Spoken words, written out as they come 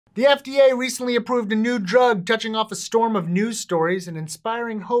The FDA recently approved a new drug, touching off a storm of news stories and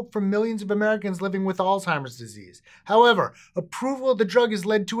inspiring hope for millions of Americans living with Alzheimer's disease. However, approval of the drug has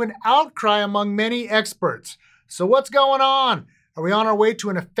led to an outcry among many experts. So what's going on? Are we on our way to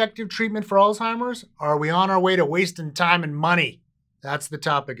an effective treatment for Alzheimer's? Or are we on our way to wasting time and money? That's the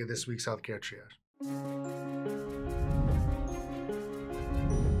topic of this week's Healthcare Triage.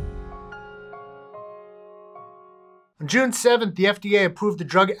 On June 7th, the FDA approved the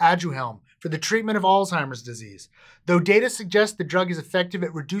drug Aduhelm for the treatment of Alzheimer's disease. Though data suggests the drug is effective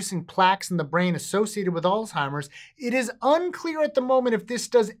at reducing plaques in the brain associated with Alzheimer's, it is unclear at the moment if this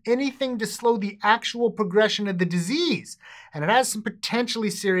does anything to slow the actual progression of the disease, and it has some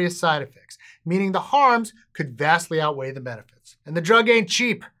potentially serious side effects, meaning the harms could vastly outweigh the benefits. And the drug ain't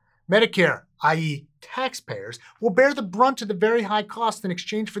cheap. Medicare, i.e. taxpayers, will bear the brunt of the very high cost in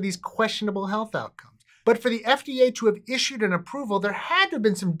exchange for these questionable health outcomes. But for the FDA to have issued an approval, there had to have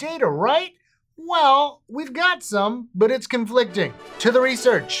been some data, right? Well, we've got some, but it's conflicting. To the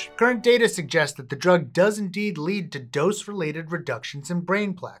research, current data suggests that the drug does indeed lead to dose-related reductions in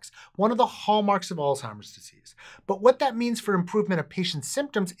brain plaques, one of the hallmarks of Alzheimer's disease. But what that means for improvement of patients'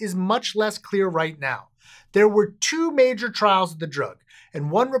 symptoms is much less clear right now. There were two major trials of the drug, and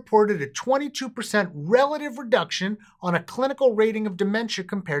one reported a 22% relative reduction on a clinical rating of dementia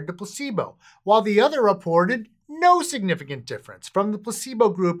compared to placebo, while the other reported no significant difference from the placebo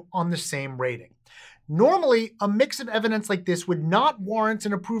group on the same rating. Normally, a mix of evidence like this would not warrant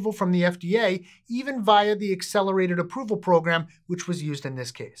an approval from the FDA, even via the accelerated approval program, which was used in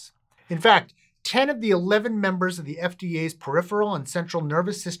this case. In fact, 10 of the 11 members of the FDA's Peripheral and Central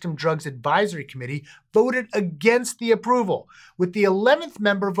Nervous System Drugs Advisory Committee voted against the approval, with the 11th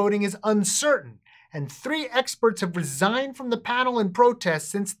member voting as uncertain, and 3 experts have resigned from the panel in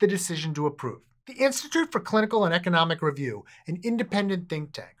protest since the decision to approve. The Institute for Clinical and Economic Review, an independent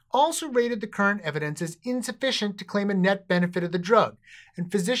think tank, also rated the current evidence as insufficient to claim a net benefit of the drug, and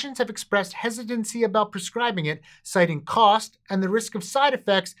physicians have expressed hesitancy about prescribing it, citing cost and the risk of side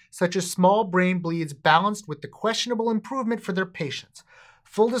effects such as small brain bleeds balanced with the questionable improvement for their patients.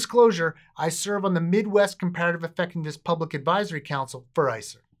 Full disclosure, I serve on the Midwest Comparative Effectiveness Public Advisory Council for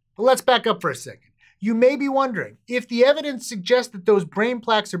ICER. But let's back up for a second. You may be wondering, if the evidence suggests that those brain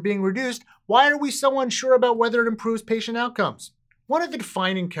plaques are being reduced, why are we so unsure about whether it improves patient outcomes? One of the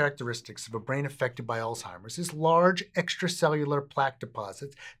defining characteristics of a brain affected by Alzheimer's is large extracellular plaque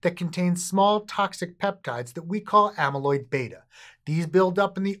deposits that contain small toxic peptides that we call amyloid beta. These build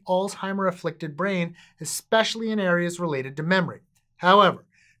up in the Alzheimer-afflicted brain, especially in areas related to memory. However,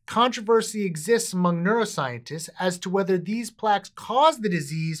 controversy exists among neuroscientists as to whether these plaques cause the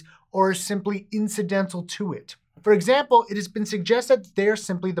disease or are simply incidental to it. For example, it has been suggested that they are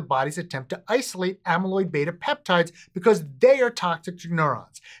simply the body's attempt to isolate amyloid beta peptides because they are toxic to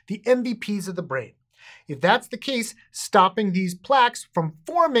neurons, the MVPs of the brain. If that's the case, stopping these plaques from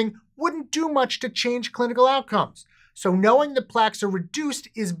forming wouldn't do much to change clinical outcomes. So knowing the plaques are reduced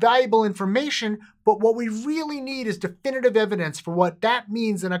is valuable information, but what we really need is definitive evidence for what that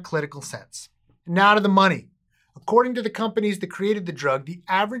means in a clinical sense. Now to the money. According to the companies that created the drug, the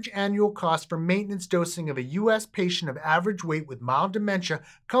average annual cost for maintenance dosing of a U.S. patient of average weight with mild dementia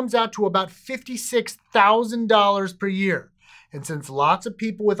comes out to about $56,000 per year. And since lots of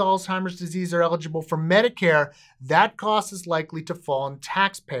people with Alzheimer's disease are eligible for Medicare, that cost is likely to fall on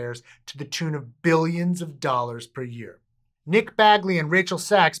taxpayers to the tune of billions of dollars per year. Nick Bagley and Rachel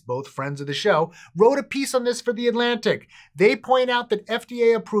Sachs, both friends of the show, wrote a piece on this for The Atlantic. They point out that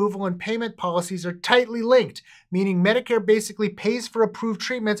FDA approval and payment policies are tightly linked, meaning Medicare basically pays for approved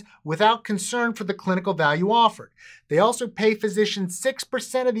treatments without concern for the clinical value offered. They also pay physicians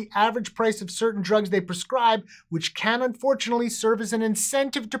 6% of the average price of certain drugs they prescribe, which can unfortunately serve as an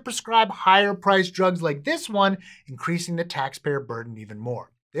incentive to prescribe higher priced drugs like this one, increasing the taxpayer burden even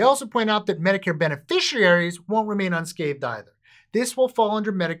more. They also point out that Medicare beneficiaries won't remain unscathed either. This will fall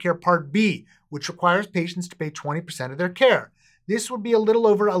under Medicare Part B, which requires patients to pay 20% of their care. This would be a little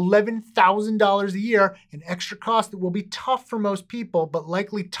over $11,000 a year, an extra cost that will be tough for most people, but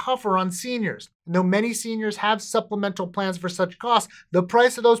likely tougher on seniors. And though many seniors have supplemental plans for such costs, the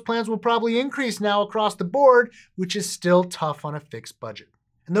price of those plans will probably increase now across the board, which is still tough on a fixed budget.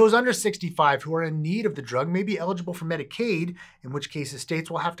 And those under 65 who are in need of the drug may be eligible for Medicaid, in which cases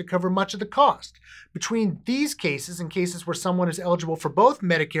states will have to cover much of the cost. Between these cases and cases where someone is eligible for both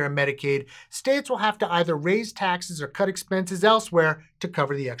Medicare and Medicaid, states will have to either raise taxes or cut expenses elsewhere to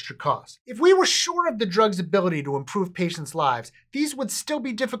cover the extra cost. If we were sure of the drug's ability to improve patients' lives, these would still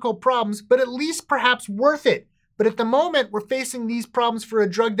be difficult problems, but at least perhaps worth it. But at the moment, we're facing these problems for a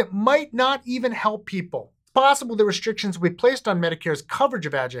drug that might not even help people. possible that restrictions will be placed on Medicare's coverage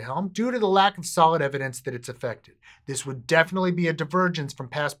of Aduhelm due to the lack of solid evidence that it's effective. This would definitely be a divergence from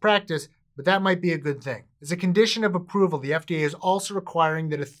past practice, but that might be a good thing. As a condition of approval, the FDA is also requiring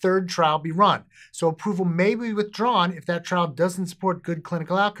that a third trial be run, so approval may be withdrawn if that trial doesn't support good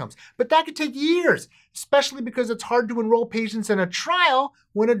clinical outcomes. But that could take years, especially because it's hard to enroll patients in a trial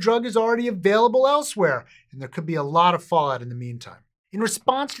when a drug is already available elsewhere, and there could be a lot of fallout in the meantime. In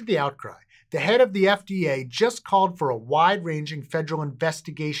response to the outcry, the head of the FDA just called for a wide-ranging federal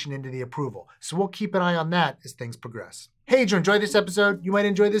investigation into the approval, so we'll keep an eye on that as things progress. Hey, did you enjoy this episode? You might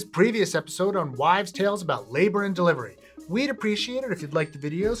enjoy this previous episode on wives' tales about labor and delivery. We'd appreciate it if you'd like the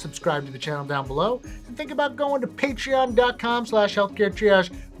video, subscribe to the channel down below, and think about going to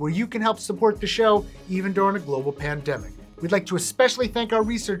patreon.com/healthcaretriage, where you can help support the show even during a global pandemic. We'd like to especially thank our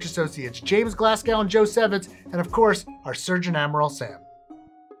research associates, James Glasgow and Joe Sevitz, and of course, our Surgeon Admiral Sam.